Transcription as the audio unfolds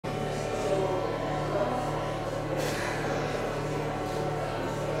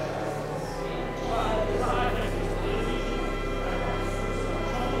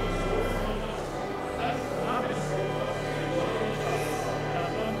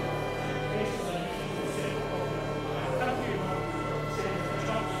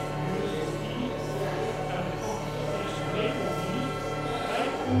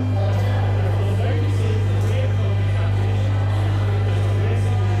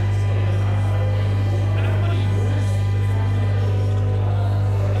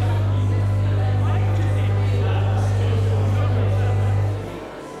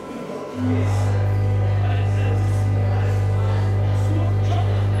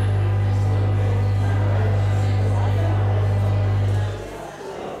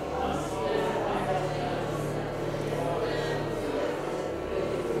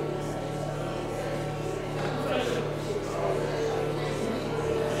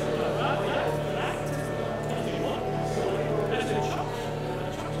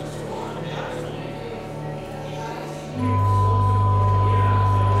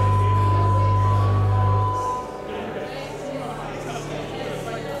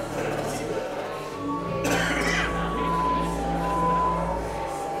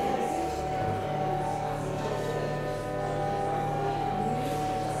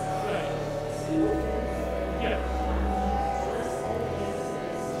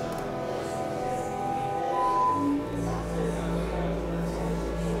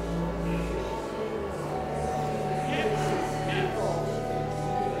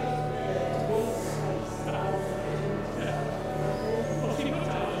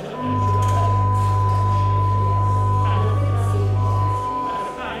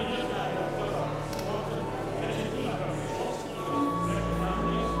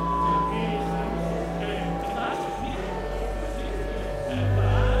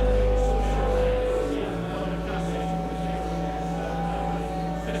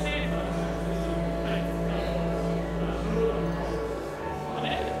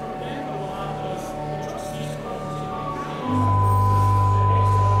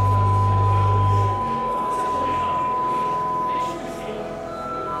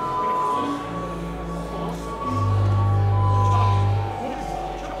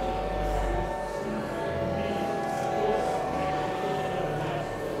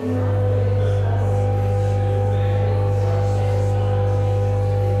One,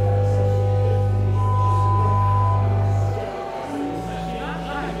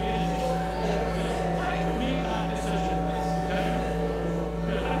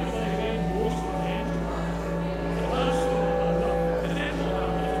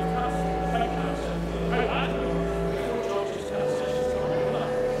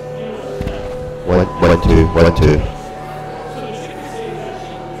 two.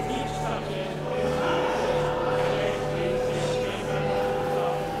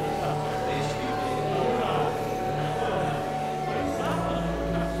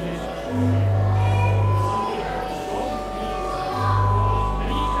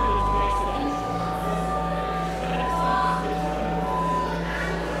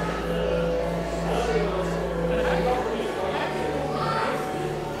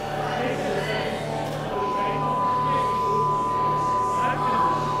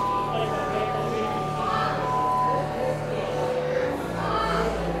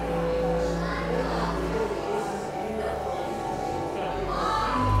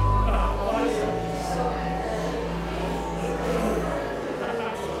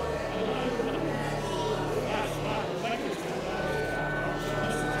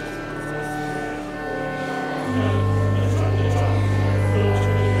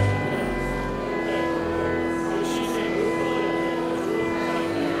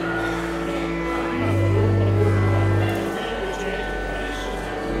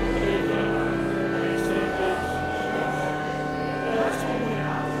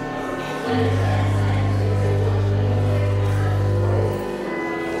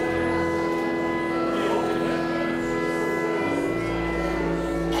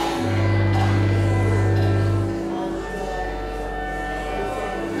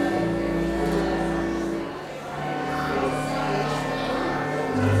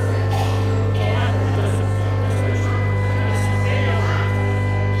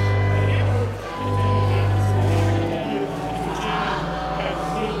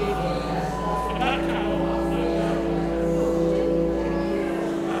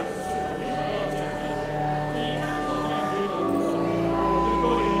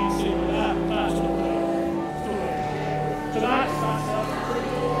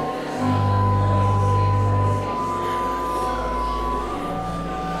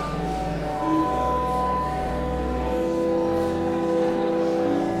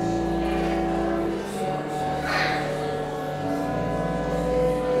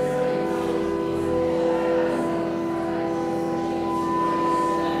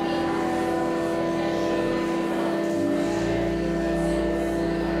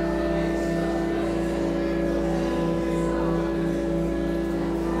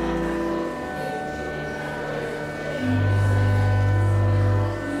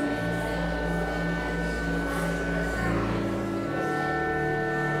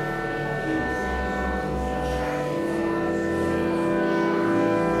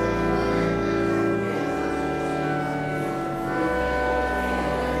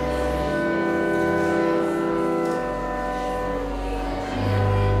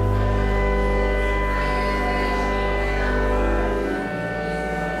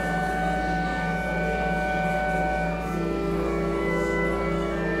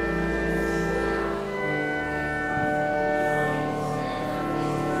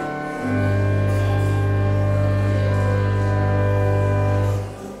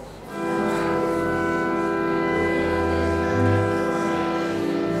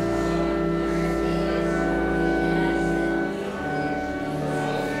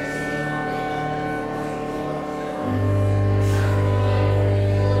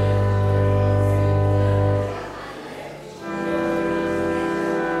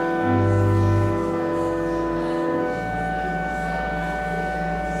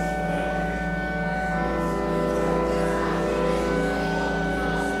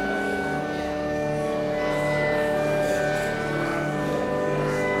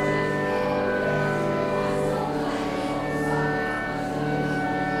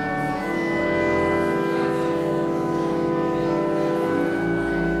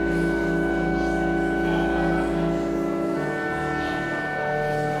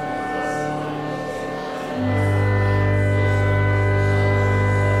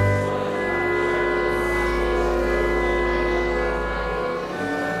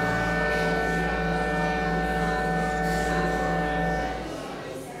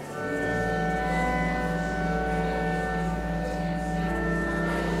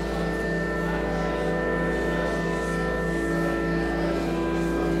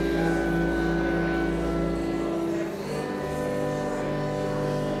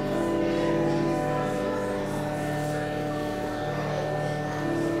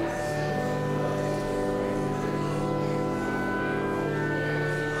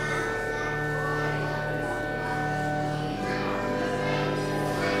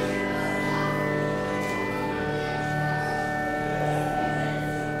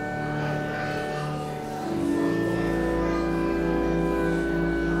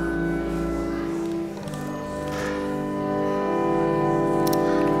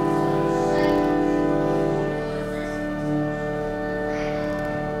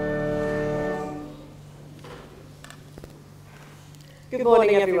 Good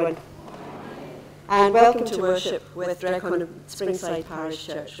morning, everyone, and welcome to worship with Dreghorn Springside Parish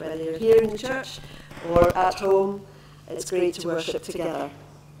Church. Whether you're here in the church or at home, it's great to worship together.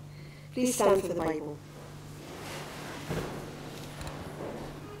 Please stand for the Bible.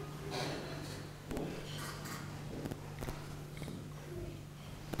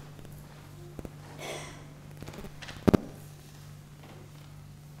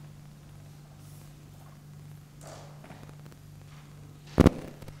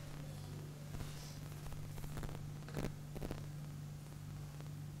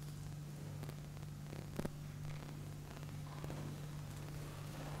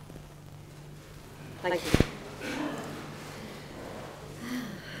 Thank you.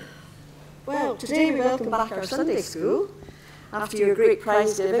 Well, today we welcome back our Sunday school. After your great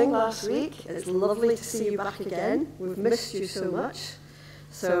prize giving last week, it's lovely to see you back again. We've missed you so much,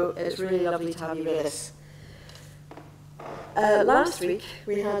 so it's really lovely to have you with us. Last week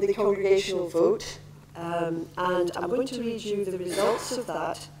we had the congregational vote, and I'm going to read you the results of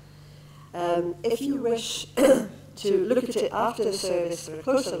that. If you wish to look at it after the service for a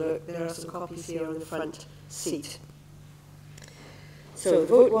closer look, there are some copies here on the front seat. So the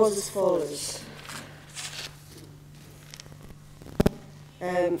vote was as follows.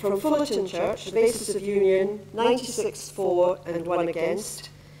 From Fullerton Church, the basis of union, 96 for and 1 against,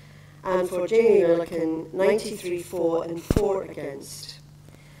 and for Jamie Milliken, 93 for and 4 against.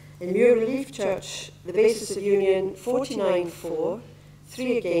 In Muir Relief Church, the basis of union, 49 for,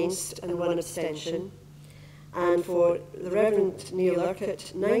 3 against and 1 abstention. And for the Reverend Neil Urquhart,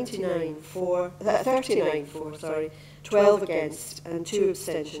 39 for, 12 against and 2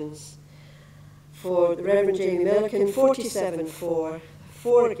 abstentions. For the Reverend Jamie Milliken, 47 for,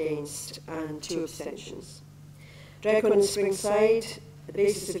 4 against and 2 abstentions. Dreghorn and Springside, the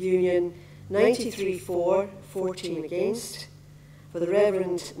basis of union, 93 for, 14 against. For the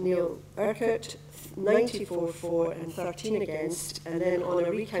Reverend Neil Urquhart, 94 for and 13 against. And then on a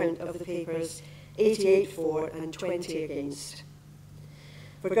recount of the papers, 88 for and 20 against.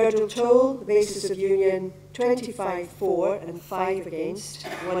 For Girdle Toll, the basis of union, 25 for and 5 against,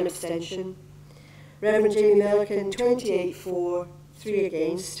 1 abstention. Reverend Jamie Milliken, 28 for, 3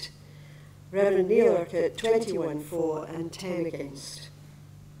 against. Reverend Neil Urquhart, 21 for and 10 against.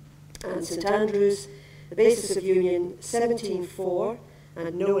 And St Andrews, the basis of union, 17 for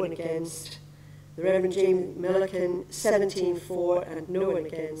and no one against. The Reverend Jamie Milliken, 17 for and no one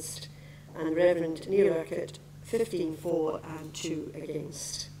against. And Reverend Neil Urquhart, 15 for and 2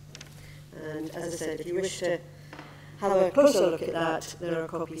 against. And as I said, if you wish to have a closer look at that, there are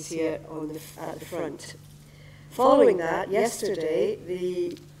copies here at the front. Following that, yesterday,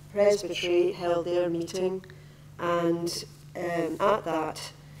 the Presbytery held their meeting, and at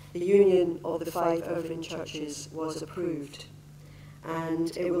that, the union of the 5 urban churches was approved.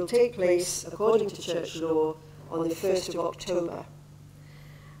 And it will take place, according to church law, on the 1st of October.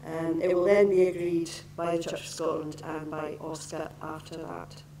 It will then be agreed by the Church of Scotland and by OSCA after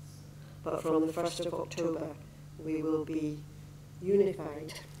that. But from the 1st of October, we will be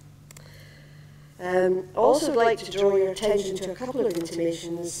unified. Also, I'd like to draw your attention to a couple of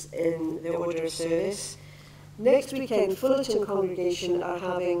intimations in the order of service. Next weekend, Fullerton congregation are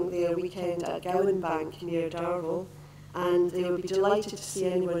having their weekend at Gowan Bank near Darwell, and they will be delighted to see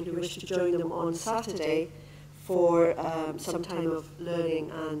anyone who wishes to join them on Saturday for some time of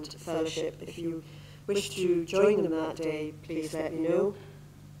learning and fellowship. If you wish to join them that day, please let me know.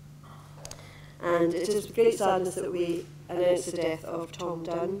 And it is with great sadness that we announce the death of Tom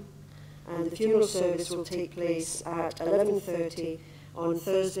Dunn, and the funeral service will take place at 11:30 on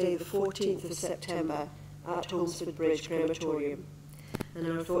Thursday the 14th of September at Holmesford Bridge Crematorium. And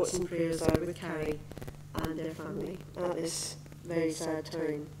our thoughts and prayers are with Carrie and their family at this very sad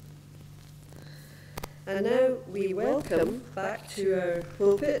time. And now we welcome back to our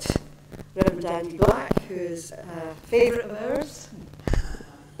pulpit Reverend Andy Black, who is a favourite of ours.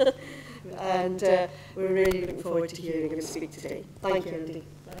 And we're really looking forward to hearing him speak today. Thank you, Andy.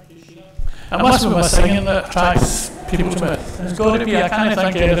 It must be my singing that attracts people to it. It's got to be, I can't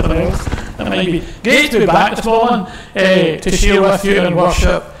think of anything else. It might be great to be back this morning to share with you in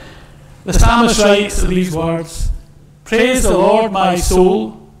worship. The psalmist writes these words: "Praise the Lord, my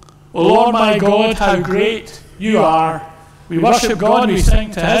soul. O Lord my God, how great you are." We worship God, we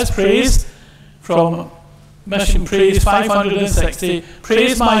sing to his praise from Mission Praise 560.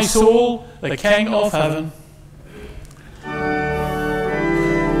 Praise my soul, the King of heaven.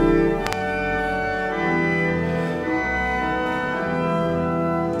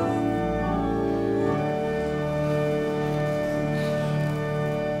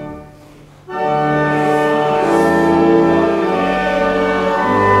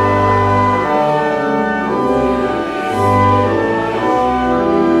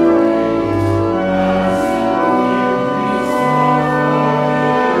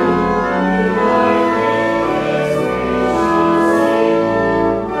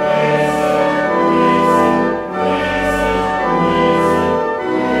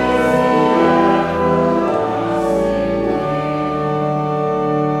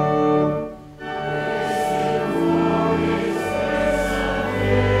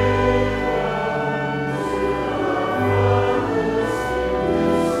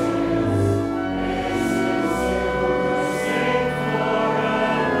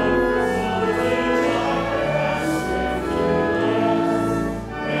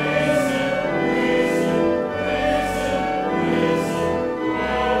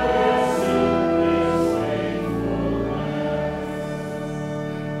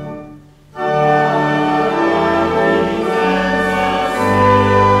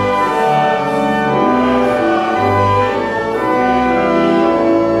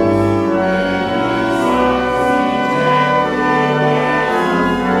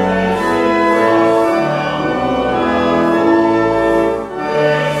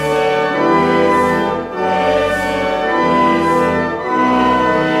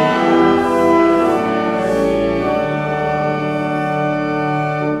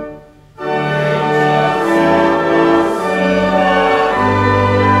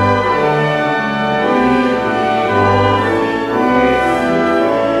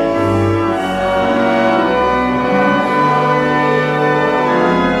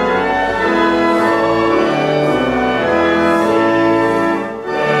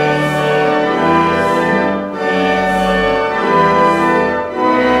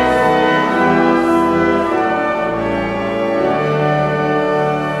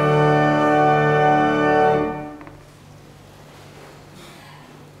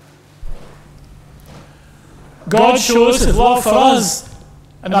 God shows his love for us,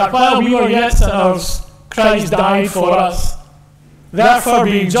 and that while we were yet sinners, Christ died for us. Therefore,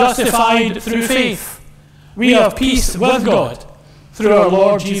 being justified through faith, we have peace with God through our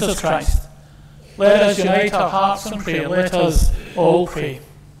Lord Jesus Christ. Let us unite our hearts in prayer. Let us all pray.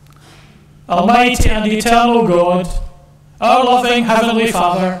 Almighty and eternal God, our loving Heavenly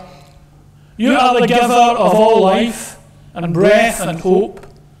Father, you are the giver of all life and breath and hope.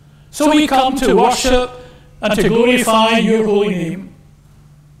 So we come to worship and to glorify your holy name.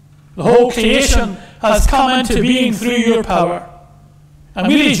 The whole creation has come into being through your power, and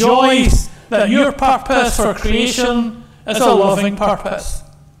we rejoice that your purpose for creation is a loving purpose.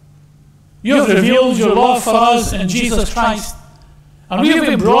 You have revealed your love for us in Jesus Christ, and we have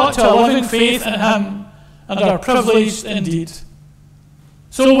been brought to a living faith in him and are privileged indeed.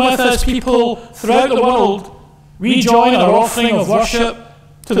 So with his people throughout the world, we join our offering of worship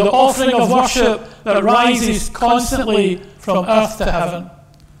to the offering of worship that rises constantly from earth to heaven.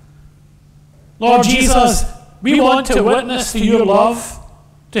 Lord Jesus, we want to witness to your love,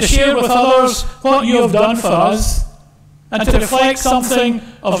 to share with others what you have done for us, and to reflect something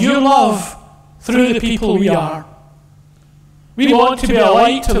of your love through the people we are. We want to be a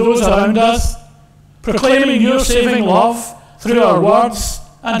light to those around us, proclaiming your saving love through our words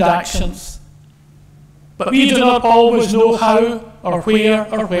and actions. But we do not always know how or where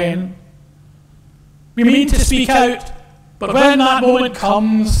or when. We mean to speak out, but when that moment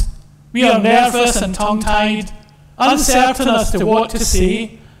comes, we are nervous and tongue-tied, uncertain as to what to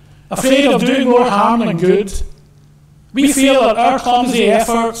say, afraid of doing more harm than good. We feel that our clumsy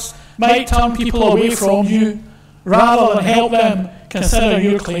efforts might turn people away from you, rather than help them consider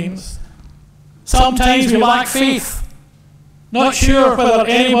your claims. Sometimes we lack faith, not sure whether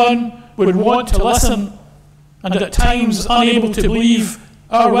anyone would want to listen, and at times unable to believe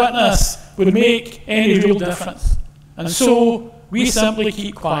our witness would make any real difference. And so we simply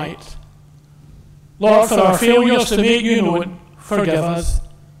keep quiet. Lord, for our failures to make you known, forgive us.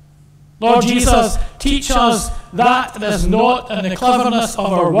 Lord Jesus, teach us that it is not in the cleverness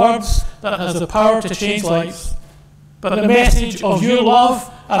of our words that has the power to change lives, but the message of your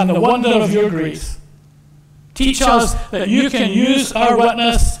love and the wonder of your grace. Teach us that you can use our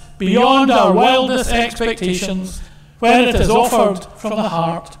witness beyond our wildest expectations when it is offered from the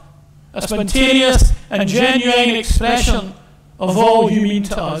heart, a spontaneous and genuine expression of all you mean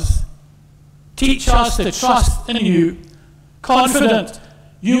to us. Teach us to trust in you, confident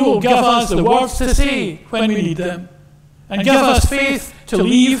you will give us the words to say when we need them, and give us faith to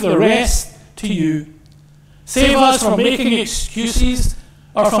leave the rest to you. Save us from making excuses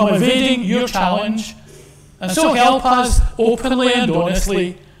or from evading your challenge, and so help us openly and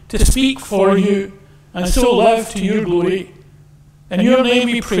honestly to speak for you and so live to your glory. In your name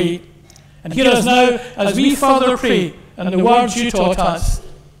we pray, and hear us now as we further pray in the words you taught us,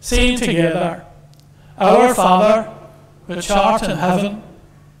 saying together, Our Father, which art in heaven,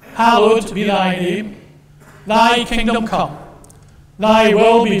 hallowed be thy name. Thy kingdom come. Thy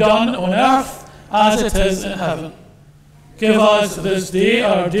will be done on earth as it is in heaven. Give us this day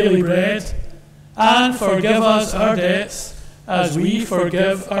our daily bread, and forgive us our debts as we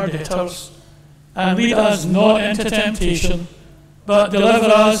forgive our debtors. And lead us not into temptation, but deliver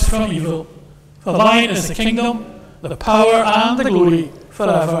us from evil. For thine is the kingdom, the power, and the glory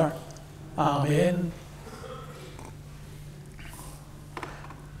forever. Amen.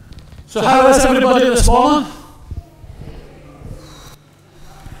 So how is everybody this morning?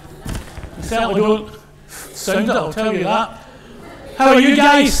 You certainly don't sound it, I'll tell you that. How are you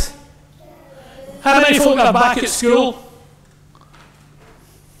guys? How many folk are back at school?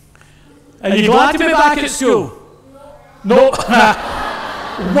 Are you glad to be back at school? No.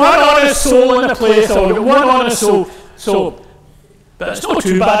 One honest soul in the place, or one honest soul. So, but it's not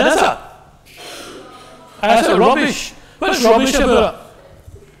too bad, is it? Is it rubbish? What's rubbish about it?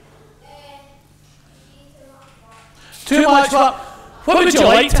 Too much work. What would you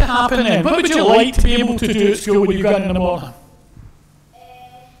like to happen then? What would you like to be able to do at school when you go in the morning?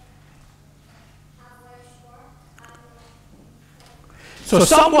 So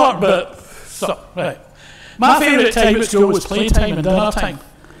some work, but some, right. My favourite time at school was playtime and dinner time.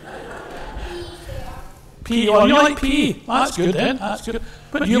 PE. Oh, you like PE? That's good then. That's good.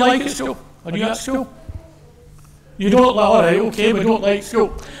 What do you like at school? Are you at school? You don't like? All right, okay. We don't like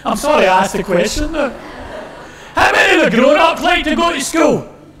school. I'm sorry I asked the question now. How many of the grown-ups like to go to school?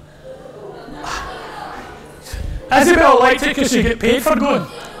 Isabel liked it because you get paid for going.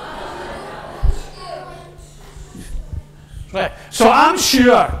 Right. So I'm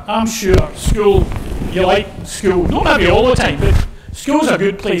sure school, you like school. Not maybe all the time, but school's a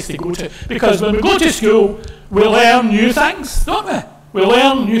good place to go to. Because when we go to school, we learn new things, don't we? We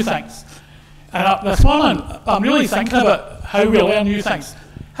learn new things. And this morning, I'm really thinking about how we learn new things.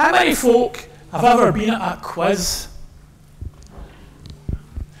 How many folk have ever been at a quiz?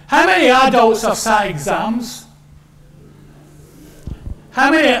 How many adults have sat exams? How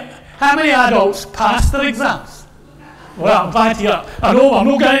many adults passed their exams? Well, I'm glad to hear it. I know I'm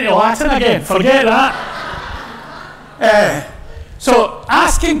not going into Latin again. Forget that. So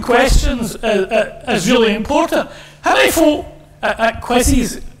asking questions is really important. How many folk at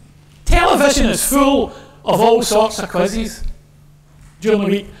quizzes? Television is full of all sorts of quizzes during the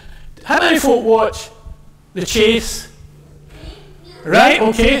week. How many folk watch The Chase? Right,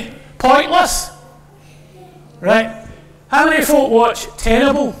 okay. Pointless? Right. How many folk watch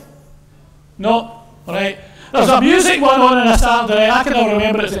Terrible? No? Right. There's a music one on a Saturday night. I can never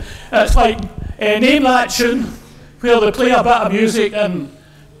remember it. It's like Name That Tune, where they play a bit of music and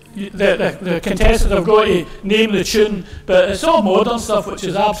the contestants have got to name the tune, but it's all modern stuff, which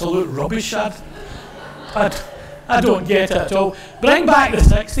is absolute rubbish. I don't get it at all. Bring back the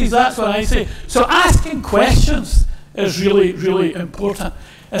 60s, that's what I say. So asking questions is really, really important.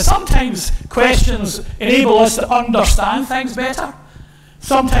 And sometimes questions enable us to understand things better.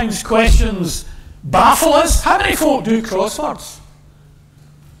 Sometimes questions baffle us. How many folk do crosswords?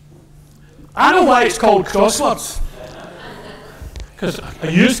 I know why it's called crosswords. Because I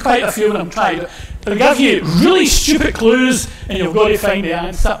used quite a few when I'm trying. They'll give you really stupid clues and you've got to find the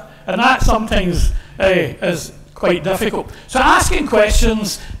answer. And that sometimes is quite difficult. So asking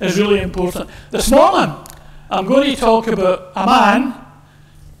questions is really important. This morning, I'm going to talk about a man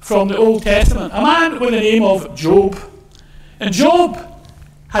from the Old Testament, a man with the name of Job. And Job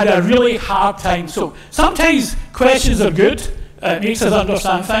had a really hard time. So sometimes questions are good, it makes us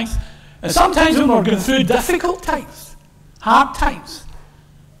understand things. And sometimes when we're going through difficult times, hard times,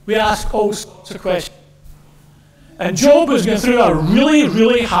 we ask all sorts of questions. And Job was going through a really,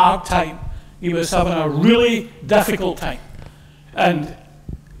 really hard time. He was having a really difficult time. And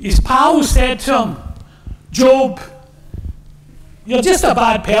his pals said to him, Job, you're just a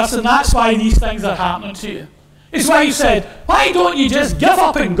bad person, that's why these things are happening to you. His wife said, why don't you just give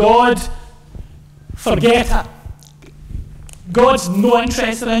up in God, forget it. God's no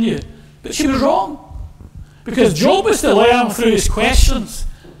interested in you. But she was wrong. Because Job was to learn through his questions.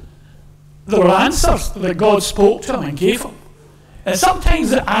 There were answers that God spoke to him and gave him. And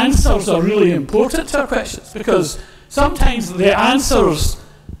sometimes the answers are really important to our questions, because sometimes the answers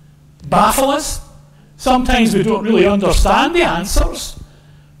baffle us. Sometimes we don't really understand the answers.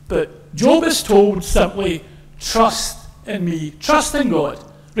 But Job is told simply, trust in me, trust in God.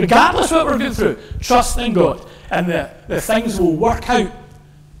 Regardless of what we're going through, trust in God. And the things will work out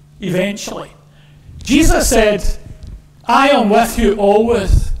eventually. Jesus said, I am with you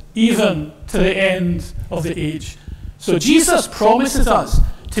always, even to the end of the age. So Jesus promises us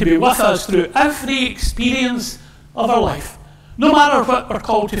to be with us through every experience of our life, no matter what we're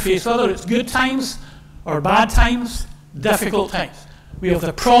called to face, whether it's good times or bad times, difficult times. We have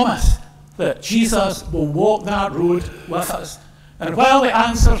the promise that Jesus will walk that road with us. And while the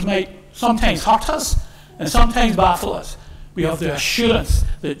answers might sometimes hurt us and sometimes baffle us, we have the assurance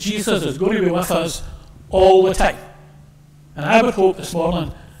that Jesus is going to be with us all the time. And I would hope this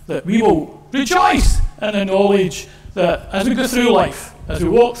morning that we will rejoice in the knowledge that as we go through life, as we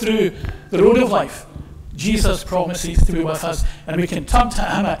walk through the road of life, Jesus promises to be with us, and we can turn to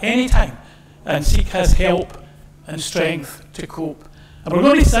him at any time and seek his help and strength to cope. And we're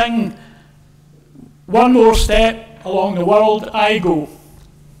going to sing one more step along the world I go.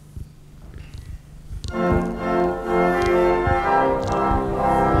 Yeah.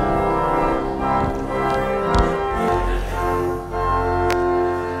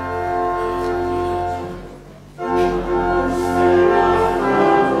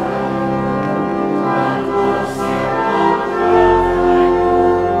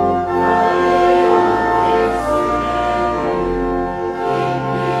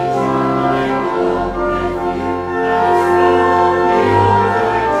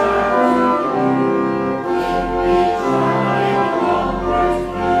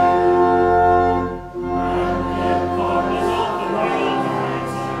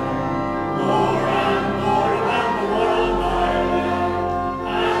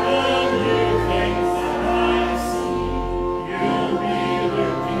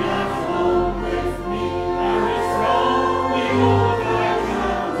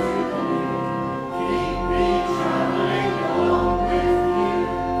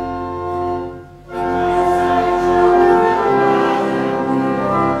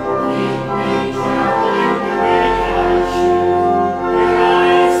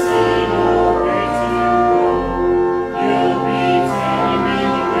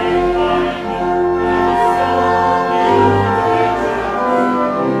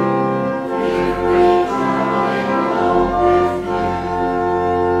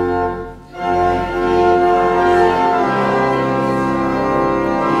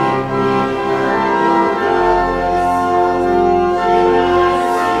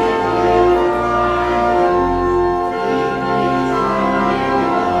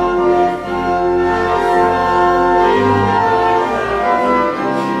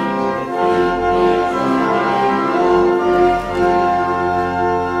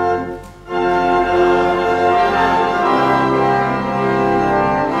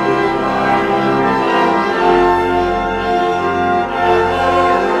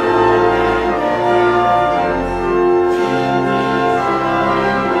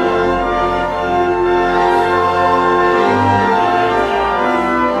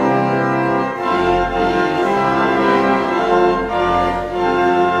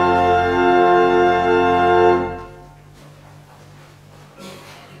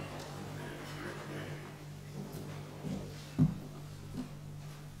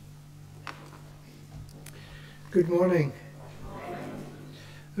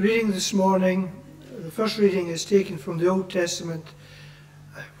 Reading this morning, the first reading is taken from the Old Testament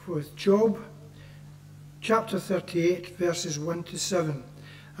with Job, chapter 38, verses 1 to 7,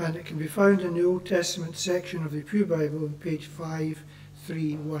 and it can be found in the Old Testament section of the Pew Bible on page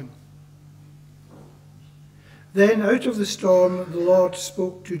 531. Then out of the storm the Lord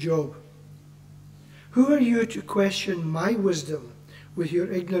spoke to Job. Who are you to question my wisdom with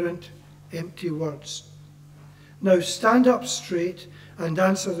your ignorant, empty words? Now stand up straight and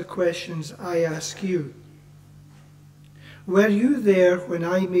answer the questions I ask you. Were you there when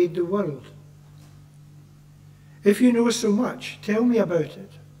I made the world? If you know so much, tell me about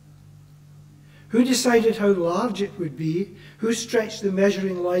it. Who decided how large it would be? Who stretched the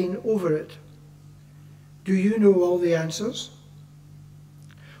measuring line over it? Do you know all the answers?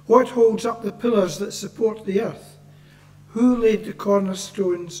 What holds up the pillars that support the earth? Who laid the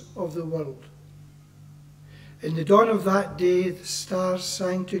cornerstones of the world? In the dawn of that day, the stars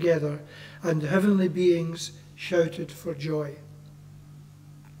sang together, and the heavenly beings shouted for joy.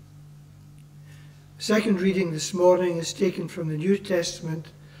 The second reading this morning is taken from the New Testament,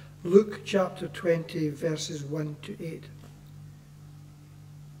 Luke chapter 20, verses 1 to 8.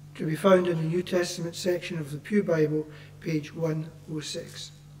 To be found in the New Testament section of the Pew Bible, page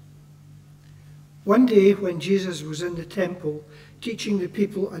 106. One day when Jesus was in the temple, teaching the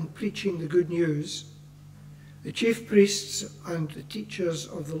people and preaching the good news, the chief priests and the teachers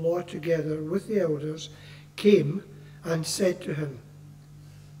of the law together with the elders came and said to him,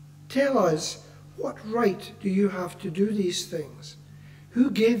 "Tell us, what right do you have to do these things?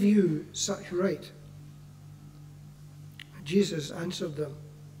 Who gave you such right?" Jesus answered them,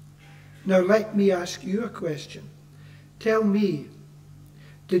 "Now let me ask you a question. Tell me,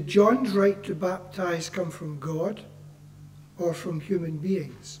 did John's right to baptize come from God or from human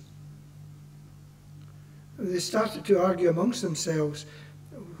beings?" They started to argue amongst themselves,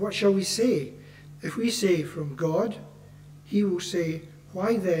 "What shall we say? If we say from God, he will say,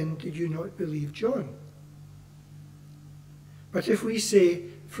 'Why then did you not believe John?' But if we say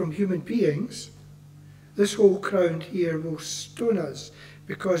from human beings, this whole crowd here will stone us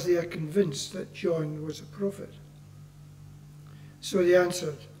because they are convinced that John was a prophet." So they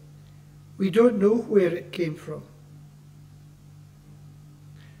answered, "We don't know where it came from."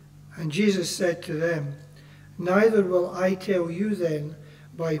 And Jesus said to them, "Neither will I tell you then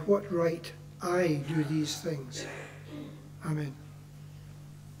by what right I do these things." Amen.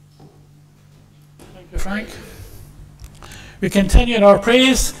 Thank you, Frank. We continue in our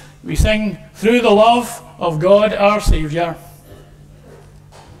praise. We sing "Through the Love of God our Saviour."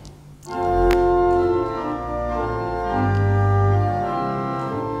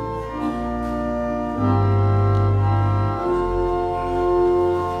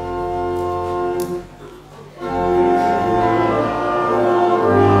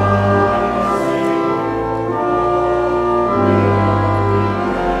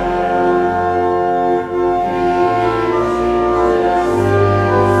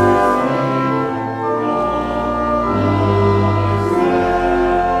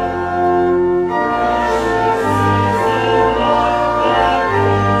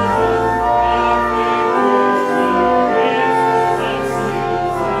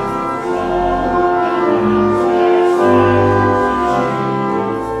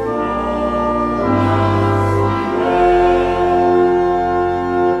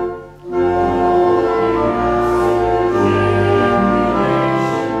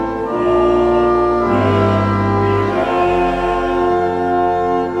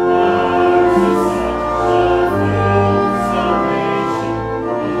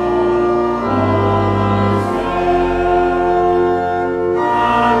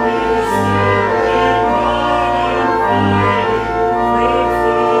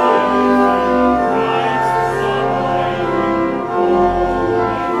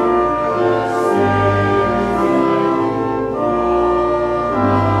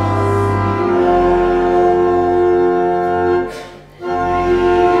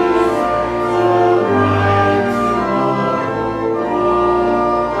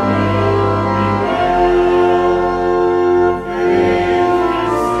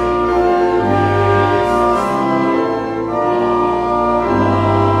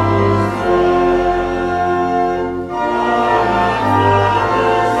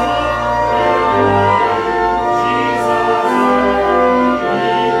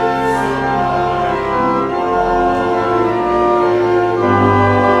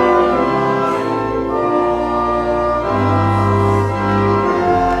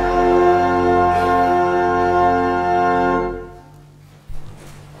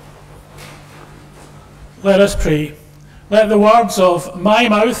 Let us pray. let the words of my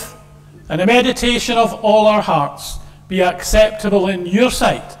mouth and the meditation of all our hearts be acceptable in your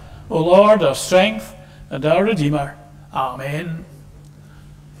sight, O Lord, our strength and our Redeemer. Amen.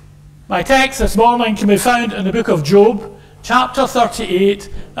 My text this morning can be found in the book of Job, chapter 38,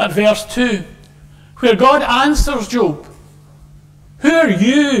 at verse 2, where God answers Job. Who are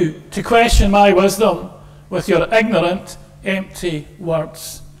you to question my wisdom with your ignorant, empty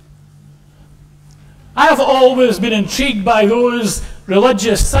words? I have always been intrigued by those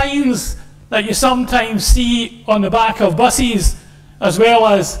religious signs that you sometimes see on the back of buses, as well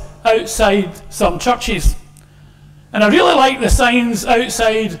as outside some churches. And I really like the signs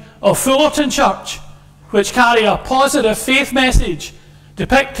outside of Fullerton Church, which carry a positive faith message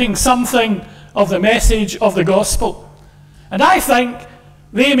depicting something of the message of the gospel. And I think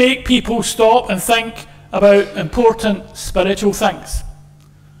they make people stop and think about important spiritual things.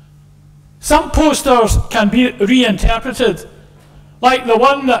 Some posters can be reinterpreted, like the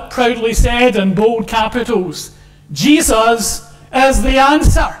one that proudly said in bold capitals, "Jesus is the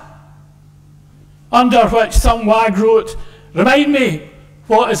answer," under which some wag wrote, "Remind me,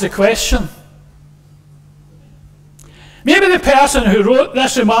 what is the question?" Maybe the person who wrote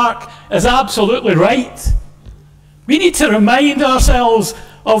this remark is absolutely right. We need to remind ourselves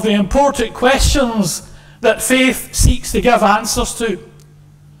of the important questions that faith seeks to give answers to.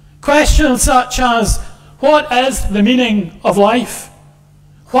 Questions such as, what is the meaning of life?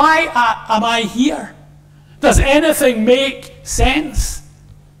 Why am I here? Does anything make sense?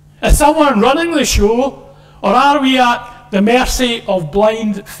 Is someone running the show, or are we at the mercy of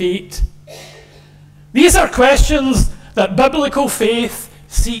blind fate? These are questions that biblical faith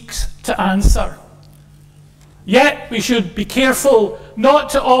seeks to answer. Yet we should be careful not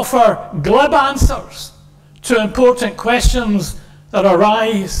to offer glib answers to important questions that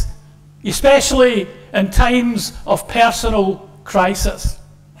arise, especially in times of personal crisis.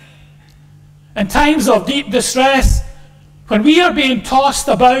 In times of deep distress, when we are being tossed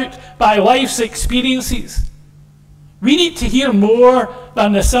about by life's experiences, we need to hear more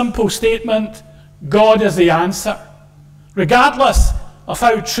than the simple statement, God is the answer, regardless of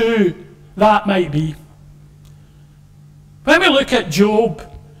how true that might be. When we look at Job,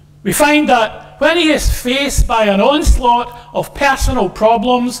 we find that when he is faced by an onslaught of personal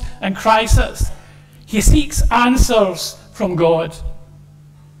problems and crisis, he seeks answers from God.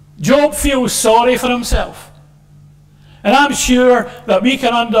 Job feels sorry for himself. And I'm sure that we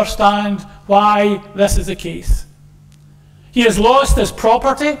can understand why this is the case. He has lost his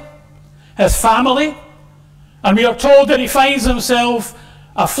property, his family, and we are told that he finds himself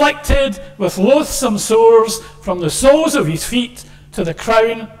afflicted with loathsome sores from the soles of his feet to the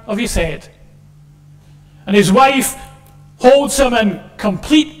crown of his head. And his wife holds him in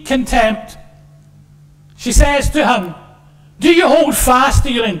complete contempt. She says to him, "Do you hold fast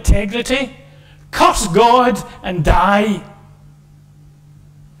to your integrity? Curse God and die."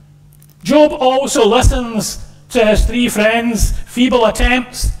 Job also listens to his three friends' feeble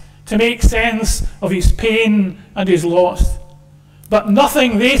attempts to make sense of his pain and his loss. But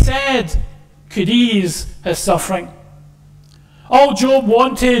nothing they said could ease his suffering. All Job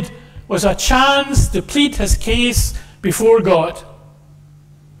wanted was a chance to plead his case before God.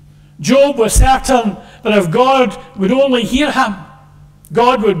 Job was certain that if God would only hear him,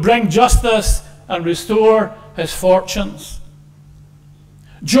 God would bring justice and restore his fortunes.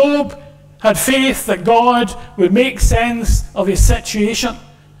 Job had faith that God would make sense of his situation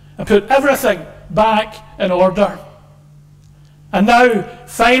and put everything back in order. And now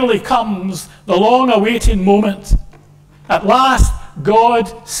finally comes the long-awaited moment. At last, God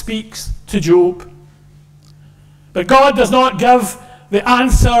speaks to Job. But God does not give the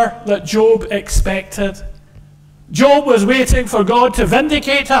answer that Job expected. Job was waiting for God to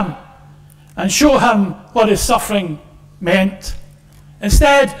vindicate him and show him what his suffering meant.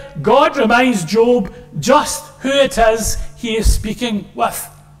 Instead, God reminds Job just who it is he is speaking with,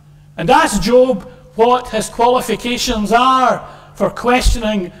 and asks Job what his qualifications are for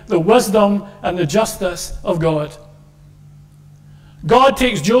questioning the wisdom and the justice of God. God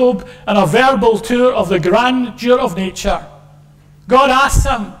takes Job on a verbal tour of the grandeur of nature. God asks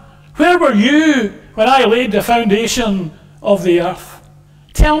him, "Where were you when I laid the foundation of the earth?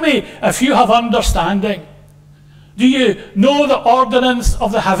 Tell me if you have understanding. Do you know the ordinance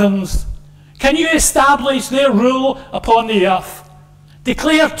of the heavens? Can you establish their rule upon the earth?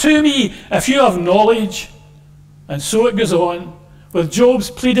 Declare to me if you have knowledge." And so it goes on, with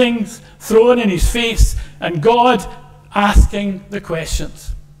Job's pleadings thrown in his face and God asking the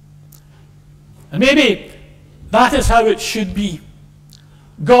questions. And maybe that is how it should be.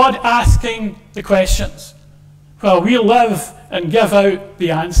 God asking the questions. while we live and give out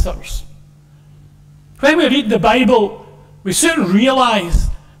the answers. When we read the Bible, we soon realise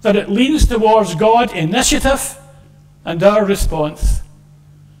that it leans towards God's initiative and our response.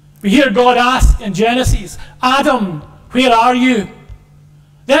 We hear God ask in Genesis, "Adam, where are you?"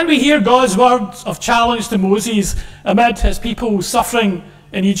 Then we hear God's words of challenge to Moses amid his people suffering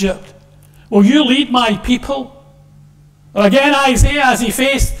in Egypt. "Will you lead my people?" Or again, Isaiah, as he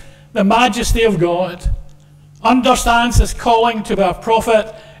faced the majesty of God, understands his calling to be a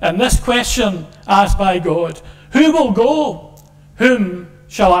prophet and this question asked by God, "Who will go? Whom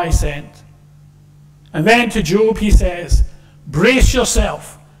shall I send?" And then to Job he says, "Brace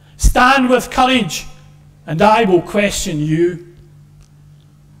yourself, stand with courage, and I will question you."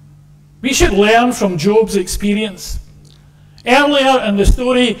 We should learn from Job's experience. Earlier in the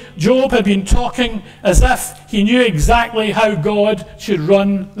story, Job had been talking as if he knew exactly how God should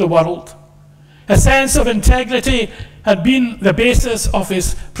run the world. His sense of integrity had been the basis of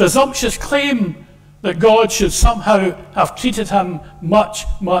his presumptuous claim that God should somehow have treated him much,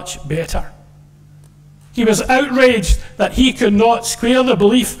 much better. He was outraged that he could not square the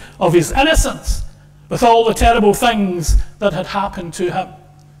belief of his innocence with all the terrible things that had happened to him.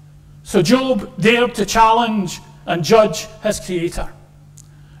 So Job dared to challenge and judge his Creator.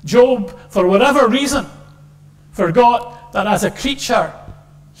 Job, for whatever reason, forgot that as a creature,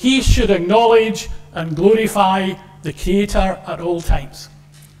 he should acknowledge and glorify the Creator at all times.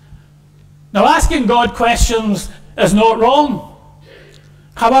 Now, asking God questions is not wrong.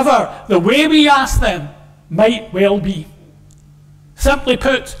 However, the way we ask them might well be. Simply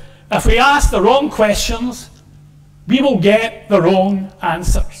put, if we ask the wrong questions, we will get the wrong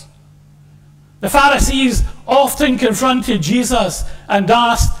answers. The Pharisees often confronted Jesus and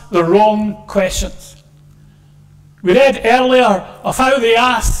asked the wrong questions. We read earlier of how they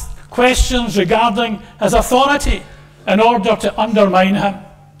asked questions regarding his authority in order to undermine him.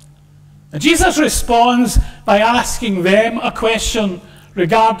 And Jesus responds by asking them a question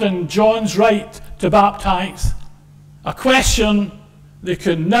regarding John's right to baptize, a question they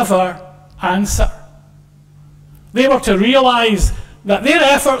could never answer. They were to realize that their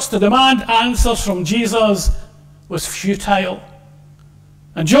efforts to demand answers from Jesus was futile.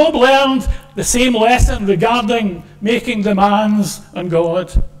 And Job learned the same lesson regarding making demands on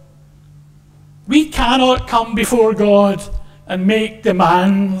God. We cannot come before God and make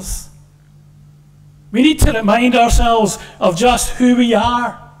demands. We need to remind ourselves of just who we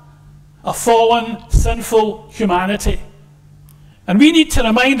are, a fallen, sinful humanity. And we need to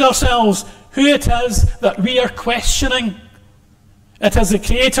remind ourselves who it is that we are questioning. It is the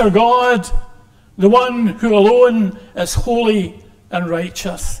Creator God, the one who alone is holy and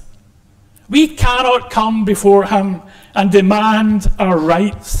righteous. We cannot come before him and demand our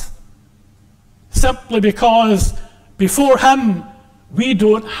rights, simply because before him we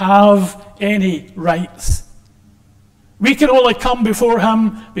don't have any rights. We can only come before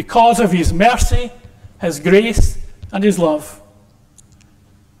him because of his mercy, his grace, and his love.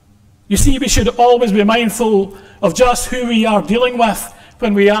 You see, we should always be mindful of just who we are dealing with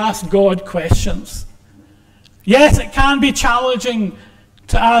when we ask God questions. Yes, it can be challenging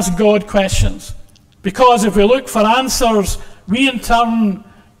to ask God questions, because if we look for answers, we in turn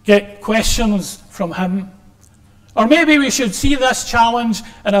get questions from him. Or maybe we should see this challenge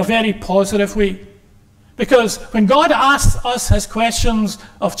in a very positive way, because when God asks us his questions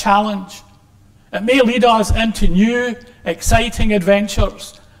of challenge, it may lead us into new, exciting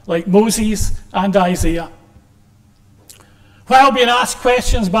adventures like Moses and Isaiah. While being asked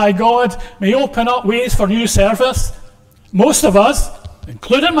questions by God may open up ways for new service, most of us,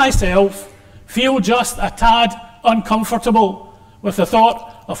 including myself, feel just a tad uncomfortable with the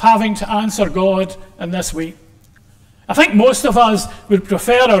thought of having to answer God in this way. I think most of us would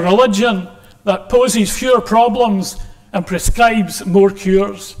prefer a religion that poses fewer problems and prescribes more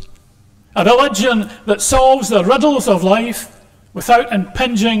cures. A religion that solves the riddles of life without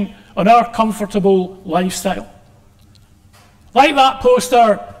impinging on our comfortable lifestyle. Like that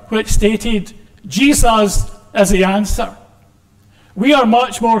poster which stated, "Jesus is the answer." We are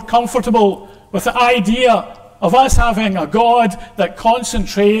much more comfortable with the idea of us having a God that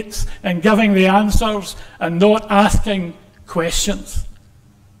concentrates in giving the answers and not asking questions.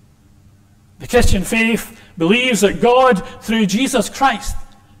 The Christian faith believes that God, through Jesus Christ,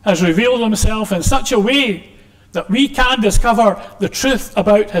 has revealed himself in such a way that we can discover the truth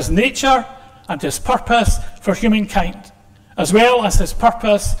about his nature and his purpose for humankind, as well as his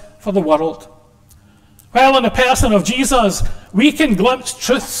purpose for the world. While in the person of Jesus, we can glimpse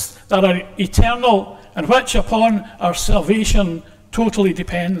truths that are eternal and which upon our salvation totally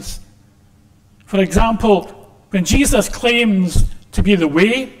depends. For example, when Jesus claims to be the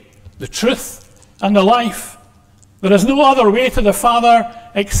way, the truth, and the life. There is no other way to the Father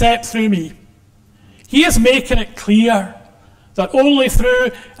except through me. He is making it clear that only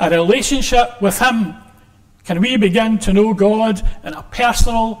through a relationship with him can we begin to know God in a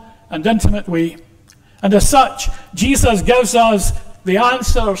personal and intimate way. And as such, Jesus gives us the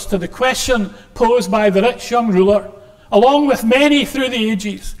answers to the question posed by the rich young ruler, along with many through the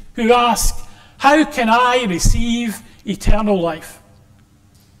ages who ask, how can I receive eternal life?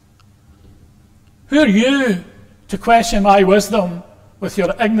 Who are you to question my wisdom with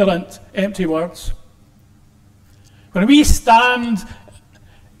your ignorant, empty words? When we stand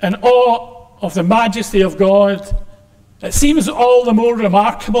in awe of the majesty of God, it seems all the more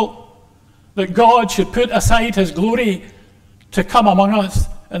remarkable that God should put aside his glory to come among us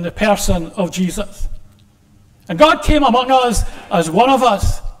in the person of Jesus. And God came among us as one of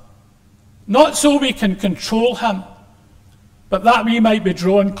us, not so we can control him, but that we might be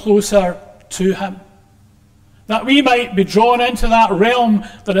drawn closer to him. That we might be drawn into that realm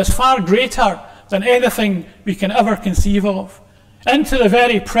that is far greater than anything we can ever conceive of, into the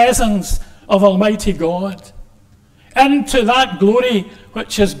very presence of Almighty God, into that glory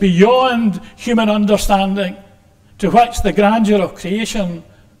which is beyond human understanding, to which the grandeur of creation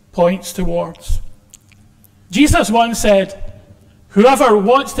points towards. Jesus once said, whoever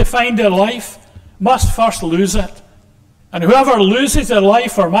wants to find their life must first lose it, and whoever loses their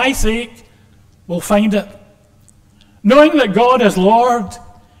life for my sake will find it. Knowing that God is Lord,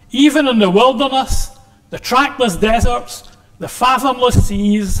 even in the wilderness, the trackless deserts, the fathomless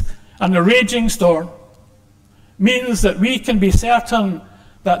seas, and the raging storm, means that we can be certain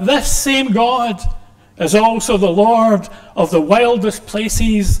that this same God is also the Lord of the wildest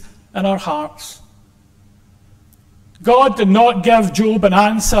places in our hearts. God did not give Job an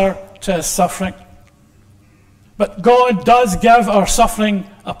answer to his suffering, but God does give our suffering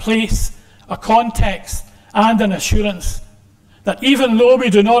a place, a context, and an assurance that even though we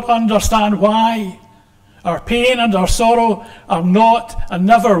do not understand why, our pain and our sorrow are not and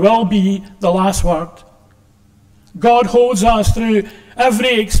never will be the last word. God holds us through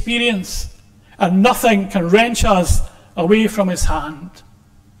every experience, and nothing can wrench us away from his hand.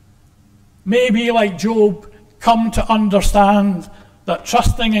 May we, like Job, come to understand that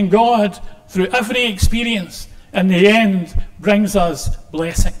trusting in God through every experience in the end brings us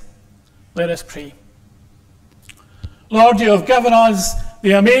blessing. Let us pray. Lord, you have given us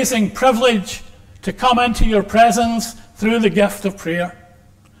the amazing privilege to come into your presence through the gift of prayer.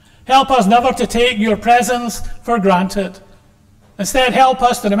 Help us never to take your presence for granted. Instead, help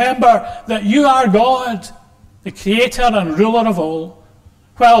us to remember that you are God, the creator and ruler of all,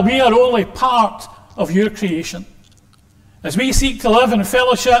 while we are only part of your creation. As we seek to live in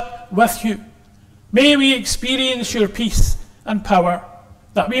fellowship with you, may we experience your peace and power,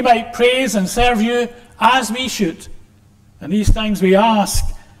 that we might praise and serve you as we should. And these things we ask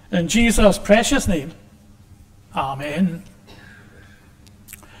in Jesus' precious name. Amen.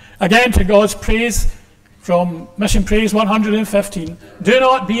 Again, to God's praise from Mission Praise 115. Do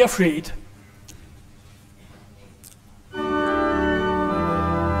not be afraid.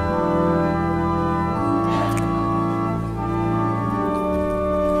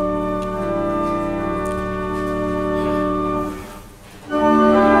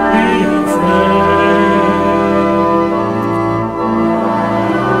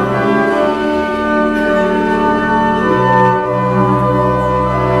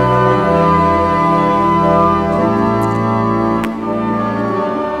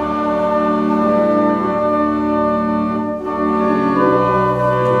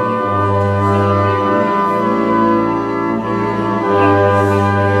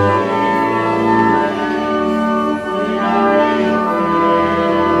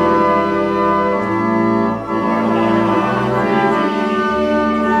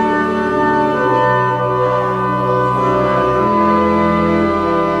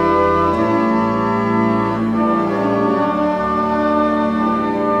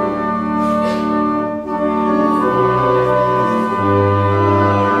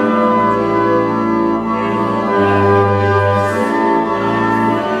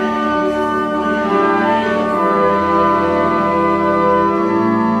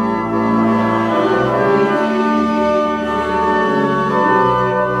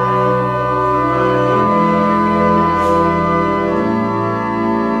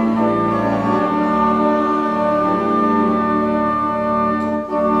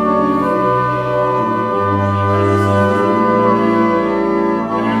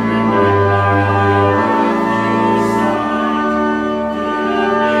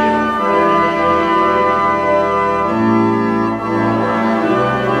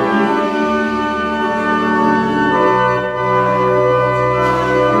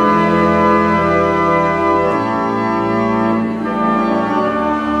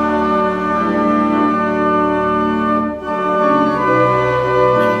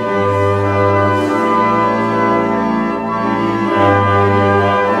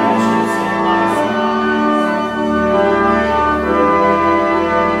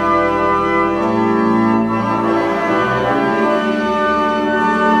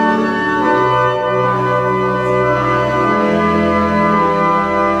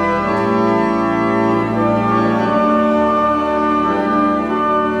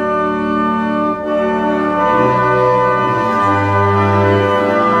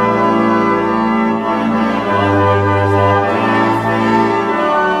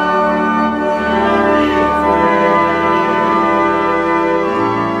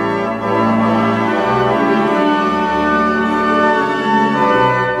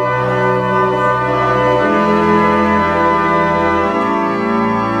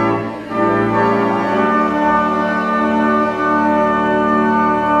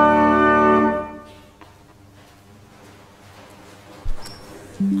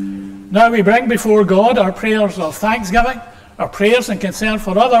 Now we bring before God our prayers of thanksgiving, our prayers and concern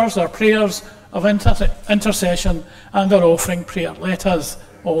for others, our prayers of intercession, and our offering prayer. Let us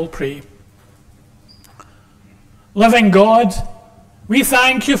all pray. Living God, we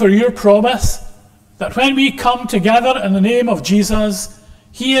thank you for your promise that when we come together in the name of Jesus,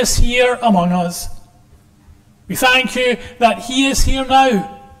 he is here among us. We thank you that he is here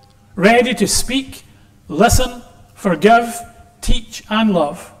now, ready to speak, listen, forgive, teach, and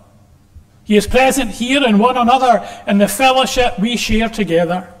love. He is present here in one another in the fellowship we share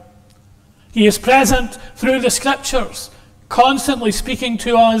together. He is present through the scriptures, constantly speaking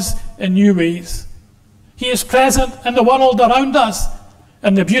to us in new ways. He is present in the world around us,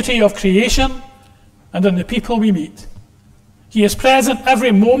 in the beauty of creation, and in the people we meet. He is present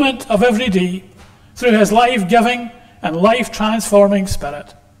every moment of every day through his life-giving and life-transforming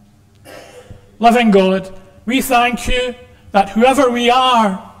Spirit. Living God, we thank you that whoever we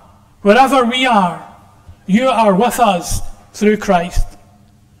are, wherever we are, you are with us through Christ,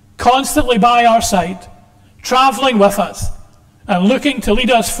 constantly by our side, travelling with us, and looking to lead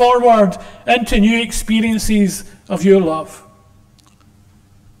us forward into new experiences of your love.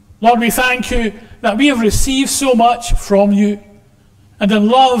 Lord, we thank you that we have received so much from you, and in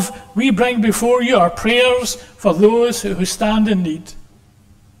love we bring before you our prayers for those who stand in need.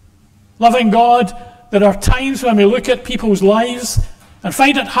 Loving God, there are times when we look at people's lives and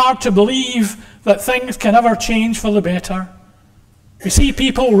find it hard to believe that things can ever change for the better. We see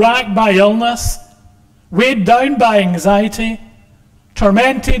people racked by illness, weighed down by anxiety,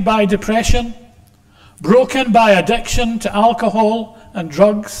 tormented by depression, broken by addiction to alcohol and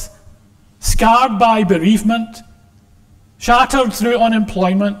drugs, scarred by bereavement, shattered through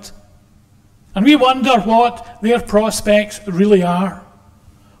unemployment. And we wonder what their prospects really are.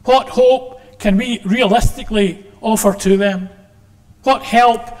 What hope can we realistically offer to them? What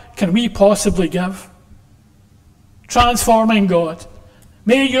help can we possibly give? Transforming God,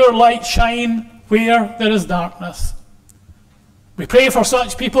 may your light shine where there is darkness. We pray for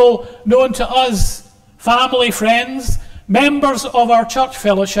such people known to us, family, friends, members of our church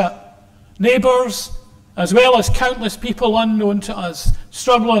fellowship, neighbours, as well as countless people unknown to us,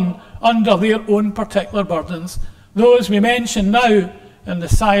 struggling under their own particular burdens, those we mention now in the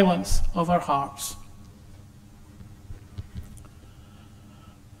silence of our hearts.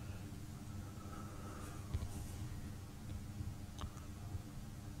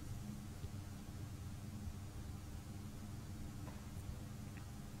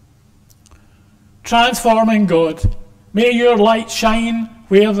 Transforming God, may your light shine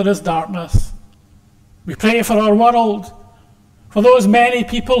where there is darkness. We pray for our world, for those many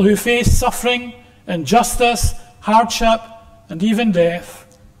people who face suffering, injustice, hardship, and even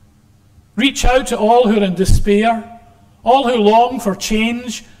death. Reach out to all who are in despair, all who long for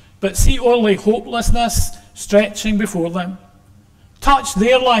change, but see only hopelessness stretching before them. Touch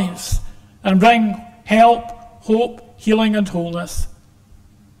their lives and bring help, hope, healing, and wholeness.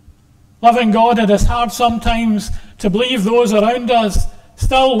 Loving God, it is hard sometimes to believe those around us,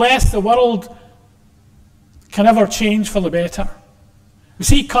 still less the world, can ever change for the better. We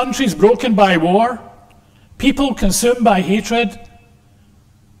see countries broken by war, people consumed by hatred,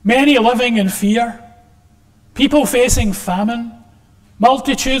 many living in fear, people facing famine,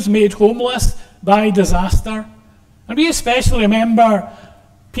 multitudes made homeless by disaster. And we especially remember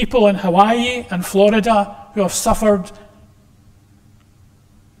people in Hawaii and Florida who have suffered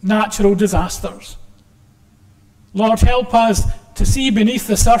natural disasters. Lord, help us to see beneath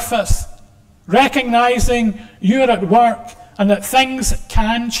the surface, recognizing you're at work and that things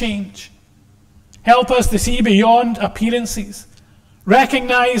can change. Help us to see beyond appearances,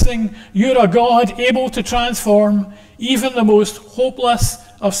 recognizing you're a God able to transform even the most hopeless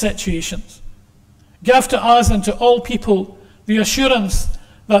of situations. Give to us and to all people the assurance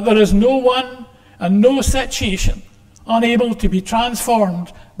that there is no one and no situation unable to be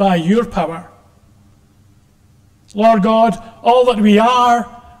transformed by your power. Lord God, all that we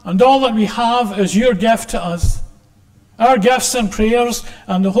are and all that we have is your gift to us. Our gifts and prayers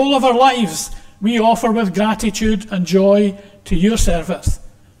and the whole of our lives we offer with gratitude and joy to your service.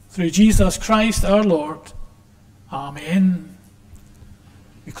 Through Jesus Christ our Lord. Amen.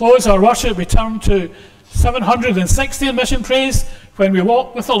 We close our worship, we turn to 760 in Mission Praise, when we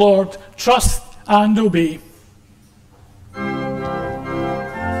walk with the Lord, trust and obey.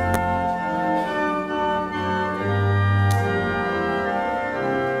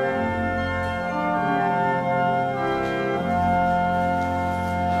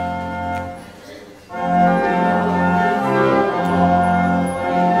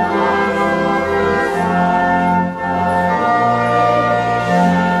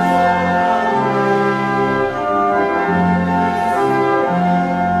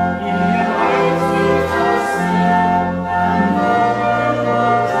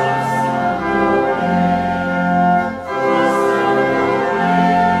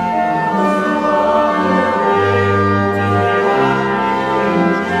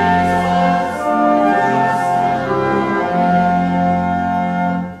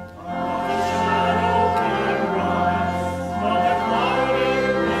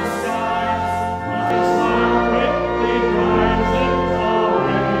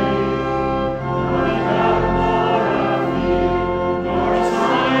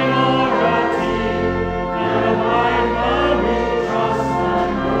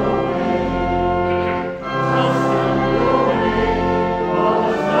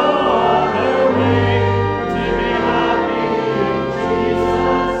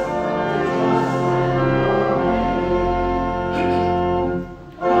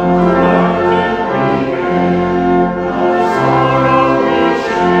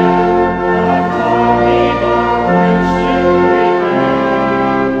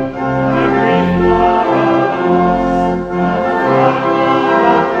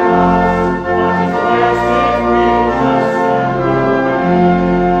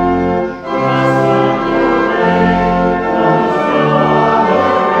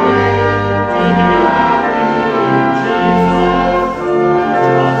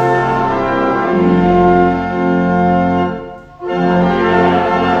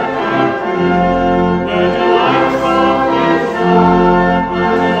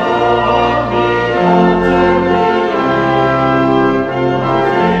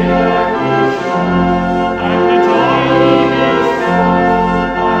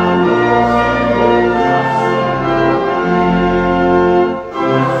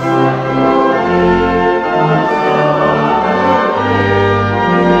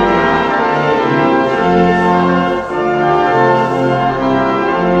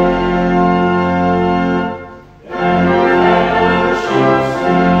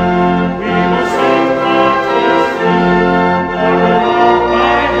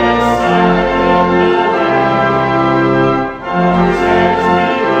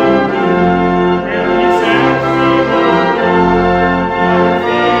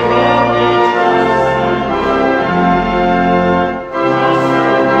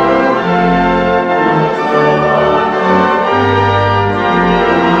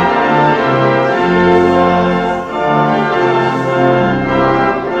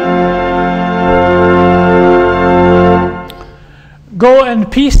 Go in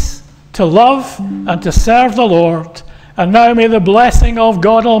peace to love and to serve the Lord. And now may the blessing of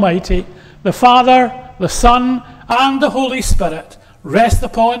God Almighty, the Father, the Son, and the Holy Spirit rest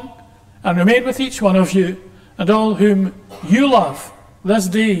upon and remain with each one of you and all whom you love this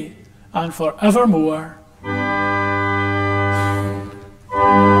day and forevermore.